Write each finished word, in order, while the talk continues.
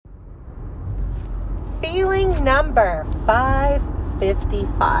feeling number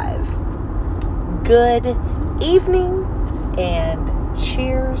 555. Good evening and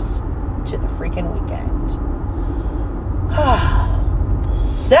cheers to the freaking weekend.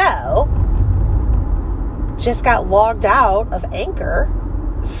 So, just got logged out of Anchor.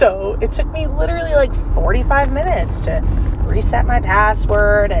 So it took me literally like 45 minutes to reset my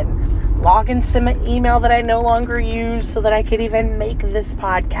password and log into my email that I no longer use so that I could even make this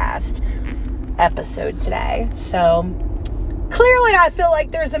podcast episode today. So clearly I feel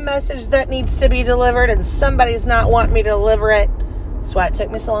like there's a message that needs to be delivered and somebody's not wanting me to deliver it. That's why it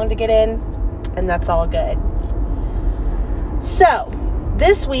took me so long to get in, and that's all good. So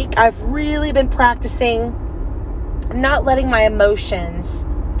this week I've really been practicing not letting my emotions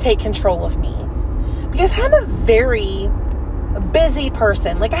take control of me, because I'm a very busy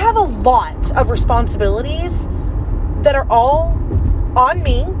person. Like, I have a lot of responsibilities that are all on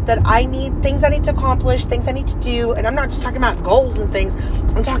me, that I need, things I need to accomplish, things I need to do. And I'm not just talking about goals and things.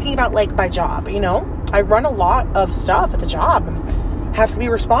 I'm talking about like my job, I run a lot of stuff at the job and have to be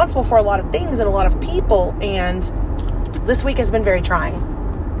responsible for a lot of things and a lot of people. And this week has been very trying.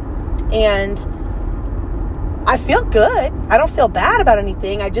 And I feel good. I don't feel bad about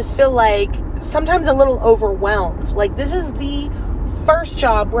anything. I just feel like sometimes a little overwhelmed. Like, this is the first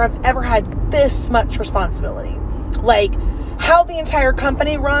job where I've ever had this much responsibility. Like, how the entire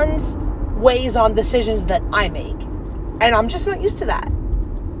company runs weighs on decisions that I make. And I'm just not used to that.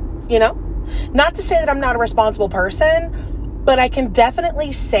 Not to say that I'm not a responsible person, but I can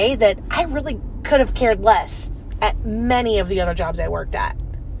definitely say that I really could have cared less at many of the other jobs I worked at.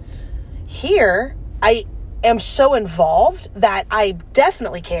 Here, I am so involved that I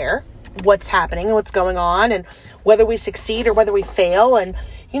definitely care what's happening and what's going on and whether we succeed or whether we fail. And,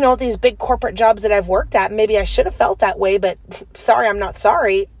 these big corporate jobs that I've worked at, maybe I should have felt that way, but sorry, I'm not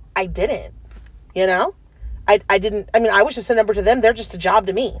sorry. I didn't, I didn't. I was just a number to them. They're just a job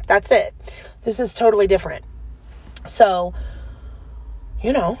to me. That's it. This is totally different. So,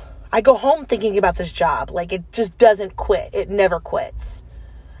 I go home thinking about this job. Like, it just doesn't quit. It never quits.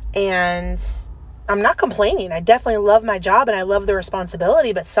 And I'm not complaining. I definitely love my job and I love the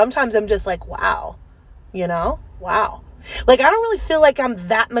responsibility, but sometimes I'm just like, wow, wow. Like, I don't really feel like I'm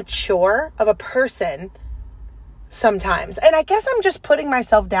that mature of a person sometimes. And I guess I'm just putting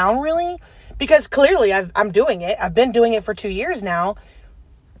myself down, really, because clearly I'm doing it. I've been doing it for 2 years now.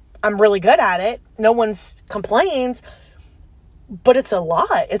 I'm really good at it. No one's complained, but it's a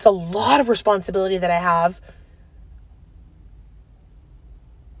lot. It's a lot of responsibility that I have.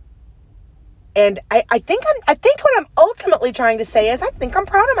 And I think what I'm ultimately trying to say is I think I'm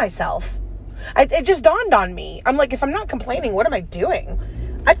proud of myself. It just dawned on me. I'm like, if I'm not complaining, what am I doing?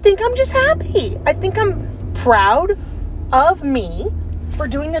 I think I'm just happy. I think I'm proud of me for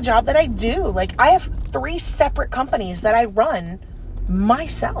doing the job that I do. Like, I have 3 separate companies that I run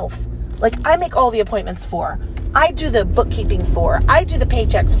myself. Like, I make all the appointments for. I do the bookkeeping for. I do the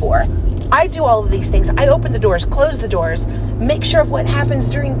paychecks for. I do all of these things. I open the doors, close the doors, make sure of what happens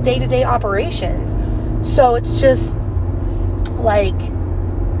during day-to-day operations. So it's just like,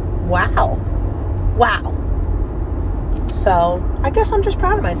 wow. So I guess I'm just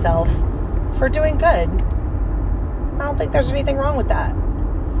proud of myself for doing good. I don't think there's anything wrong with that.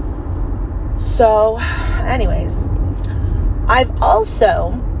 So anyways, I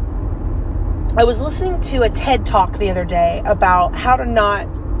was listening to a TED Talk the other day about how to not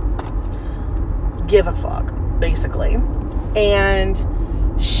give a fuck, basically. And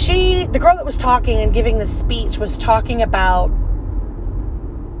the girl that was talking and giving the speech was talking about,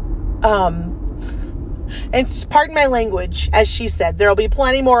 and pardon my language, as she said, there'll be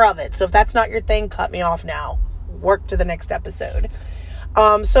plenty more of it. So if that's not your thing, cut me off now. Work to the next episode.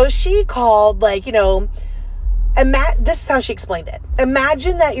 So she called, this is how she explained it.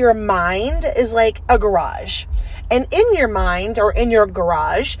 Imagine that your mind is like a garage. And in your mind, or in your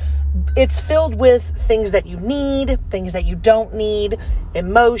garage, it's filled with things that you need, things that you don't need,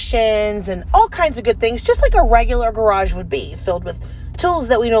 emotions, and all kinds of good things, just like a regular garage would be, filled with tools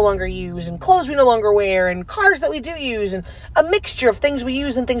that we no longer use, and clothes we no longer wear, and cars that we do use, and a mixture of things we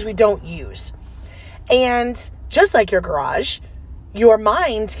use and things we don't use. And just like your garage, your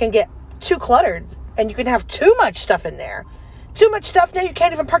mind can get too cluttered, and you can have too much stuff in there. Too much stuff, now you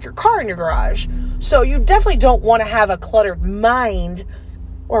can't even park your car in your garage. So you definitely don't want to have a cluttered mind,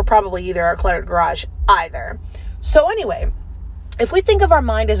 or probably either a cluttered garage either. So anyway, if we think of our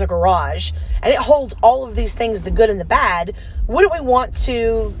mind as a garage, and it holds all of these things, the good and the bad, wouldn't we want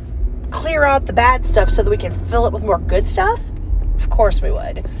to clear out the bad stuff so that we can fill it with more good stuff? Of course we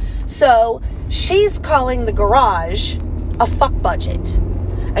would. So she's calling the garage a fuck budget.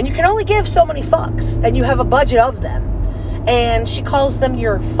 And you can only give so many fucks, and you have a budget of them. And she calls them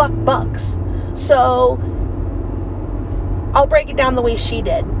your fuck bucks. So I'll break it down the way she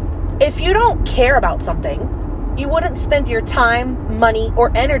did. If you don't care about something, you wouldn't spend your time, money,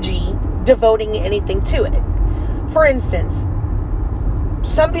 or energy devoting anything to it. For instance,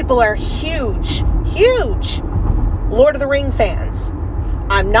 some people are huge Lord of the Ring fans.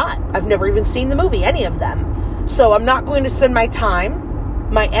 I'm not. I've never even seen the movie, any of them. So I'm not going to spend my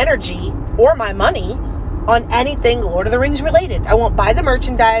time, my energy, or my money on anything Lord of the Rings related. I won't buy the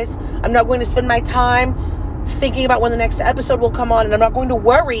merchandise. I'm not going to spend my time thinking about when the next episode will come on, and I'm not going to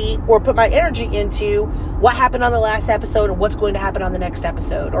worry or put my energy into what happened on the last episode and what's going to happen on the next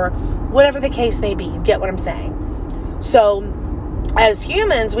episode, or whatever the case may be. You get what I'm saying? So as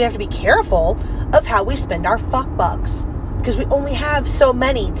humans, we have to be careful of how we spend our fuck bucks, because we only have so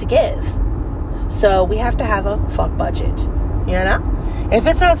many to give. So we have to have a fuck budget, you know? If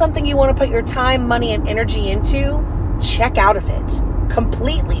it's not something you want to put your time, money, and energy into, check out of it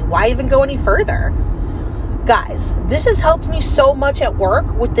completely. Why even go any further? Guys, this has helped me so much at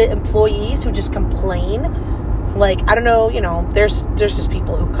work with the employees who just complain. Like, I don't know, you know, there's just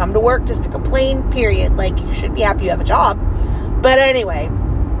people who come to work just to complain, period. Like, you should be happy you have a job. But anyway,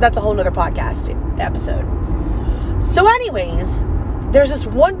 that's a whole nother podcast episode. So anyways, there's this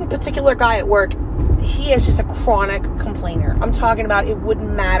one particular guy at work. He is just a chronic complainer. I'm talking about it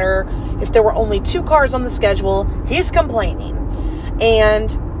wouldn't matter if there were only 2 cars on the schedule. He's complaining.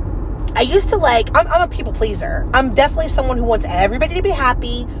 And I used to I'm a people pleaser. I'm definitely someone who wants everybody to be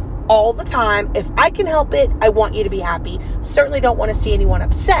happy all the time. If I can help it, I want you to be happy. Certainly don't want to see anyone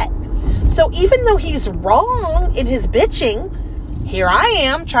upset. So even though he's wrong in his bitching, here I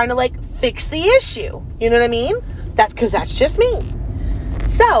am trying to fix the issue. You know what I mean? That's because that's just me.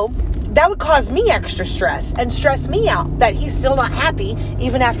 So that would cause me extra stress and stress me out that he's still not happy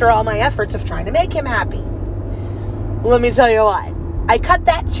even after all my efforts of trying to make him happy. Let me tell you what. I cut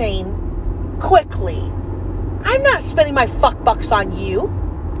that chain quickly. I'm not spending my fuck bucks on you.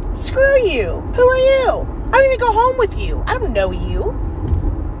 Screw you. Who are you? I don't even go home with you. I don't know you.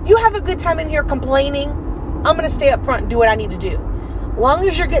 You have a good time in here complaining. I'm going to stay up front and do what I need to do. As long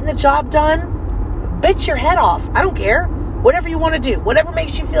as you're getting the job done, bitch your head off. I don't care. Whatever you want to do. Whatever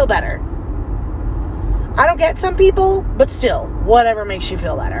makes you feel better. I don't get some people, but still, whatever makes you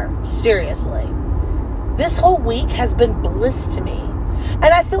feel better. Seriously. This whole week has been bliss to me. And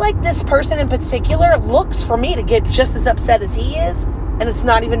I feel like this person in particular looks for me to get just as upset as he is, and it's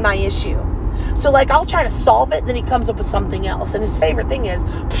not even my issue. So I'll try to solve it, then he comes up with something else. And his favorite thing is,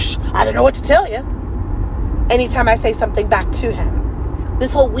 I don't know what to tell you. Anytime I say something back to him.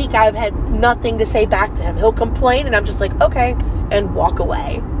 This whole week I've had nothing to say back to him. He'll complain and I'm just okay, and walk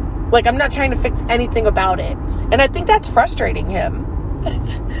away. I'm not trying to fix anything about it. And I think that's frustrating him.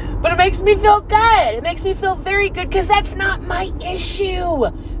 But it makes me feel good. It makes me feel very good because that's not my issue.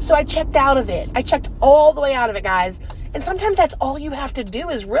 So I checked out of it. I checked all the way out of it, guys. And sometimes that's all you have to do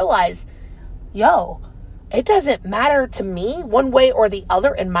is realize, it doesn't matter to me one way or the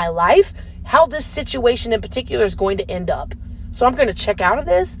other in my life how this situation in particular is going to end up. So I'm going to check out of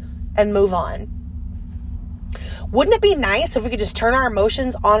this and move on. Wouldn't it be nice if we could just turn our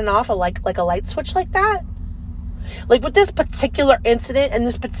emotions on and off like a light switch like that? With this particular incident and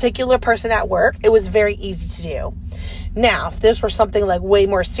this particular person at work, it was very easy to do. Now, if this were something way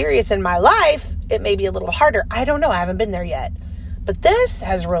more serious in my life, it may be a little harder. I don't know. I haven't been there yet. But this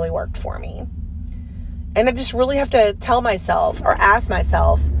has really worked for me. And I just really have to tell myself or ask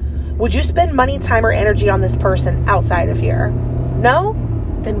myself, would you spend money, time, or energy on this person outside of here? No?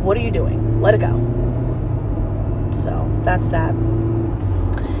 Then what are you doing? Let it go. So that's that.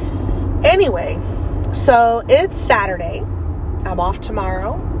 Anyway, so it's Saturday. I'm off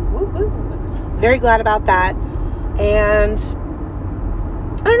tomorrow. Woo-woo. Very glad about that. And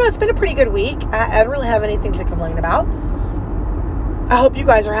I don't know, it's been a pretty good week. I don't really have anything to complain about. I hope you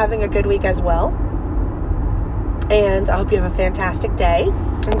guys are having a good week as well. And I hope you have a fantastic day.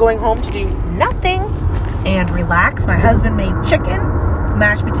 I'm going home to do nothing and relax. My husband made chicken,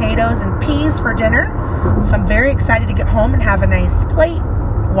 mashed potatoes, and peas for dinner. So I'm very excited to get home and have a nice plate,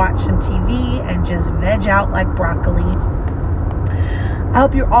 watch some TV, and just veg out like broccoli. I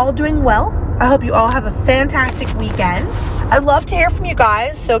hope you're all doing well. I hope you all have a fantastic weekend. I'd love to hear from you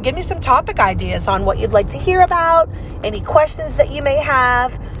guys, so give me some topic ideas on what you'd like to hear about, any questions that you may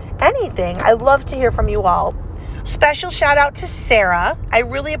have, anything. I'd love to hear from you all. Special shout out to Sarah. I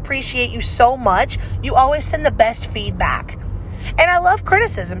really appreciate you so much. You always send the best feedback. And I love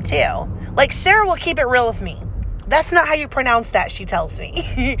criticism too. Sarah will keep it real with me. That's not how you pronounce that, she tells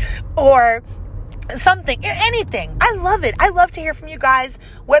me. Or something, anything. I love it. I love to hear from you guys,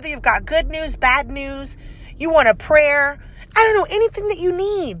 whether you've got good news, bad news, you want a prayer, I don't know, anything that you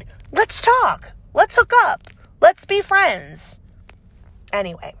need. Let's talk. Let's hook up. Let's be friends.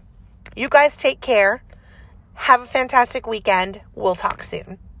 Anyway, you guys take care. Have a fantastic weekend. We'll talk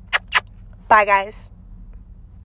soon. Bye, guys.